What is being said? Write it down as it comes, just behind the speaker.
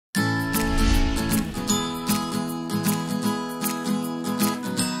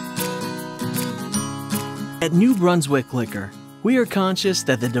At New Brunswick Liquor, we are conscious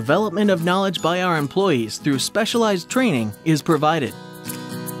that the development of knowledge by our employees through specialized training is provided.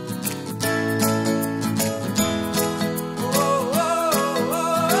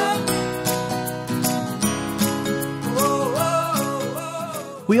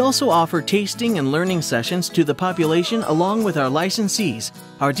 We also offer tasting and learning sessions to the population along with our licensees,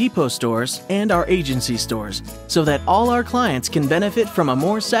 our depot stores, and our agency stores, so that all our clients can benefit from a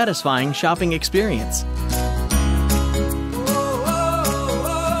more satisfying shopping experience.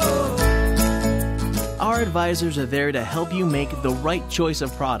 Our advisors are there to help you make the right choice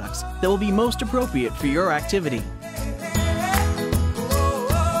of products that will be most appropriate for your activity.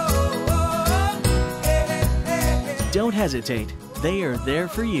 Don't hesitate. They are there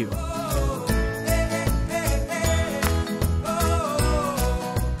for you.